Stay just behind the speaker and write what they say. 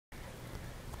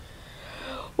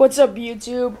What's up,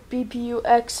 YouTube? BPU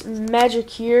X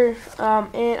Magic here,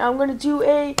 and I'm gonna do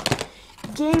a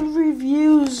game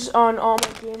reviews on all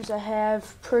my games I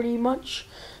have, pretty much.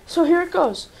 So here it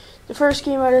goes. The first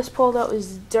game I just pulled out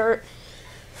is Dirt.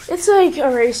 It's like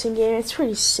a racing game. It's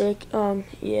pretty sick.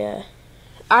 Yeah,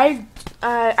 I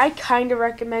kind of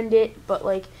recommend it, but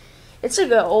like, it's like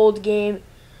an old game.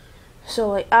 So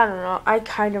like, I don't know. I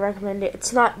kind of recommend it.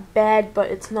 It's not bad,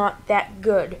 but it's not that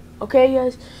good. Okay,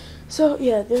 guys. So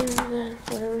yeah, there's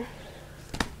whatever.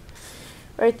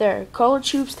 Right there,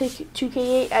 College Hoops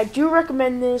 2K8. I do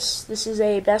recommend this. This is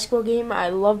a basketball game. I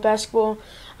love basketball.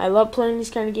 I love playing these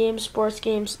kind of games, sports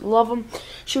games. Love them.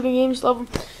 Shooting games, love them.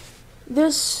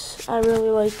 This I really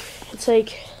like. It's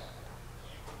like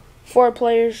 4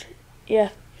 players.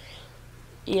 Yeah.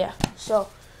 So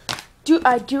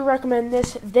I do recommend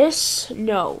this. This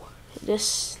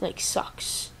like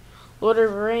sucks. Lord of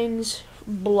the Rings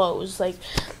blows. Like,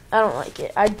 I don't like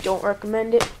it. I don't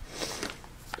recommend it.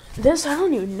 This, I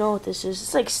don't even know what this is.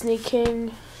 It's like Snake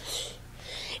King.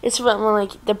 It's about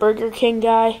like the Burger King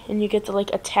guy, and you get to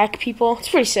like attack people. It's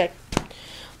pretty sick.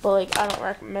 But like, I don't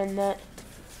recommend that.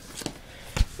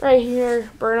 Right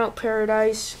here, Burnout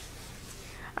Paradise.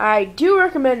 I do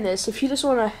recommend this. If you just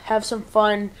want to have some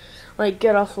fun, like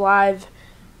get off live,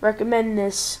 recommend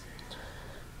this.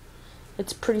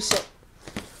 It's pretty sick.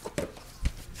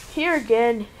 Here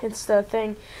again, it's the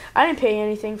thing. I didn't pay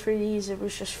anything for these. It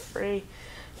was just free.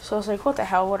 So I was like, what the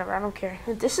hell, whatever, I don't care.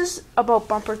 This is about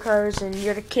bumper cars, and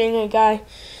you're the king guy.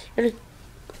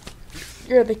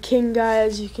 You're the king guy,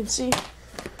 as you can see.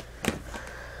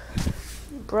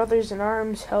 Brothers in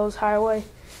Arms, Hell's Highway.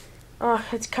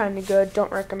 It's kind of good.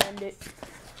 Don't recommend it.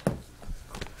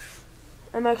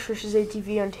 MX vs.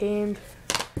 ATV Untamed.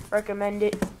 Recommend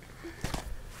it.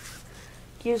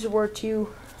 Gears of War 2.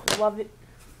 Love it.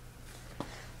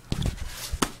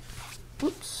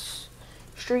 Oops.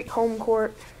 Street Home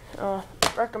Court.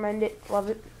 Recommend it. Love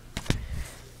it.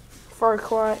 Far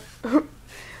Cry.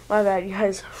 My bad,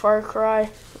 guys. Far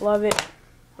Cry. Love it.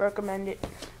 Recommend it.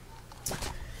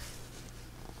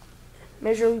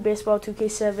 Major League Baseball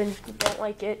 2K7. Don't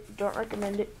like it. Don't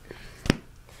recommend it.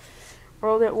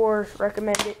 World at War.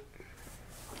 Recommend it.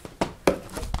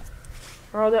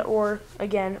 World at War.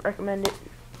 Again. Recommend it.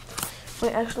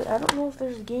 Wait, actually, I don't know if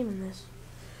there's a game in this.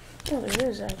 Yeah, there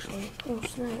is, actually. Oh,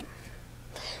 snap.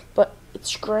 But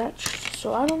it's scratched,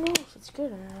 so I don't know if it's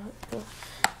good or not.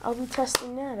 I'll be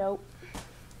testing that out.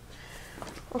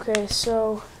 Okay,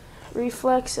 so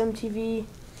Reflex, MTV.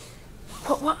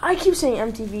 What? I keep saying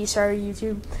MTV, sorry,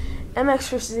 YouTube. MX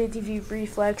vs. ATV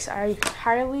Reflex. I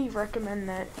highly recommend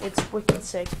that. It's wicked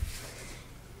sick.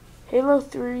 Halo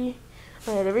 3.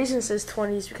 Okay, the reason it says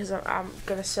 20 is because I'm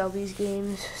going to sell these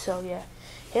games, so yeah.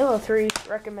 Halo 3,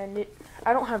 recommend it.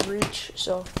 I don't have Reach,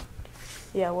 so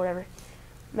yeah, whatever.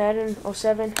 Madden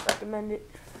 07, recommend it.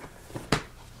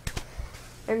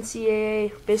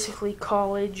 NCAA, basically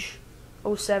college,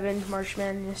 07, March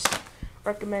Madness,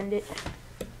 recommend it.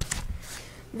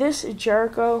 This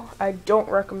Jericho, I don't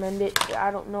recommend it.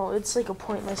 I don't know, it's like a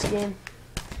pointless game.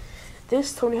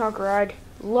 This Tony Hawk Ride,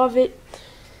 love it.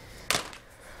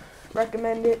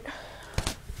 Recommend it.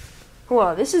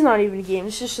 Well, this is not even a game.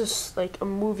 This is just like a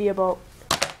movie about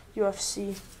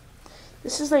UFC.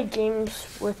 This is like games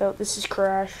without. This is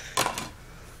Crash.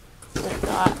 Like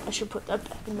that. I should put that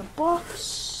back in the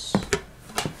box.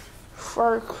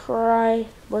 Far Cry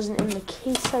wasn't in the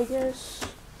case, I guess.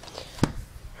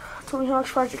 Tony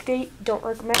Hawk's Project 8. Don't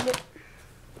recommend it.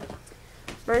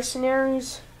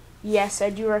 Mercenaries. Yes, I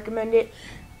do recommend it.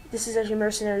 This is actually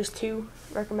Mercenaries 2.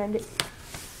 Recommend it.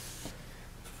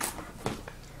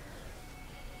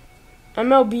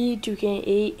 MLB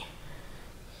 2K8.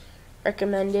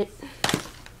 Recommend it.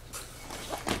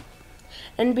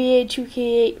 NBA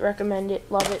 2K8. Recommend it.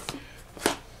 Love it.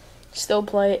 Still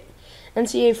play it.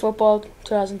 NCAA Football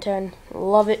 2010.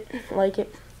 Love it. Like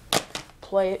it.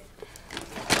 Play it.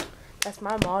 That's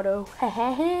my motto.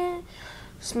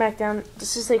 SmackDown.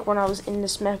 This is like when I was into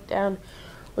SmackDown,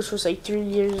 which was like 3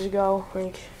 years ago.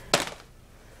 Like,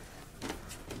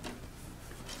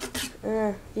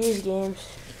 these games.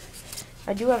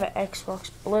 I do have an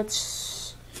Xbox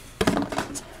Blitz.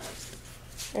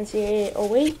 NCAA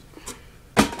 08.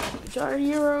 Guitar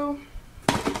Hero.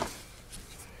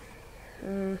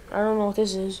 I don't know what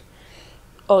this is.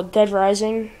 Oh, Dead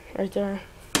Rising. Right there.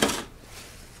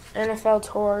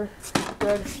 NFL Tour.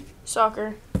 Good.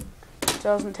 Soccer.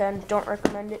 2010. Don't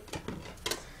recommend it.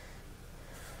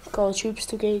 College Hoops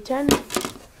 2K10.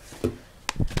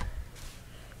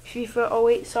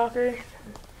 FIFA 08 Soccer.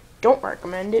 Don't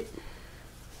recommend it.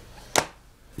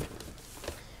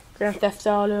 Grand Theft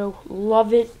Auto,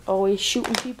 love it. Always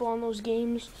shooting people on those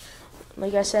games.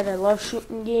 Like I said, I love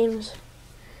shooting games.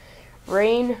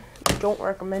 Rain, don't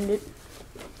recommend it.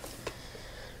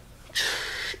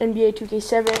 NBA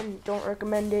 2K7, don't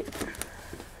recommend it.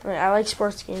 I like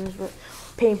sports games, but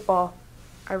paintball,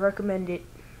 I recommend it.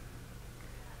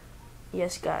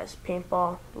 Yes, guys,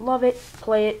 paintball, love it,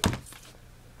 play it.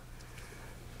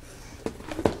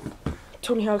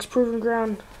 Tony Hawk's Proving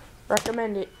Ground,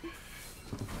 recommend it.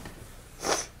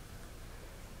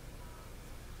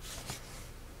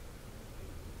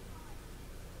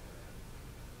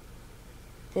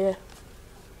 Yeah.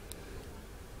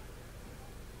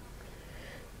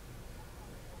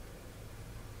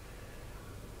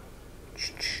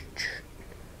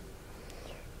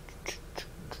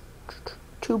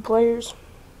 Two players.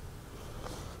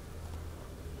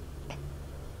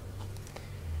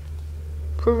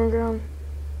 Proving Ground.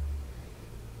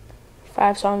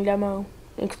 5-song demo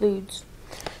includes.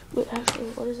 Wait,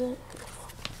 actually, what is it?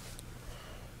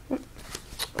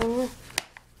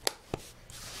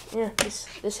 Yeah,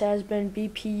 this has been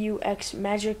BPU X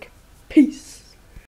Magic. Peace.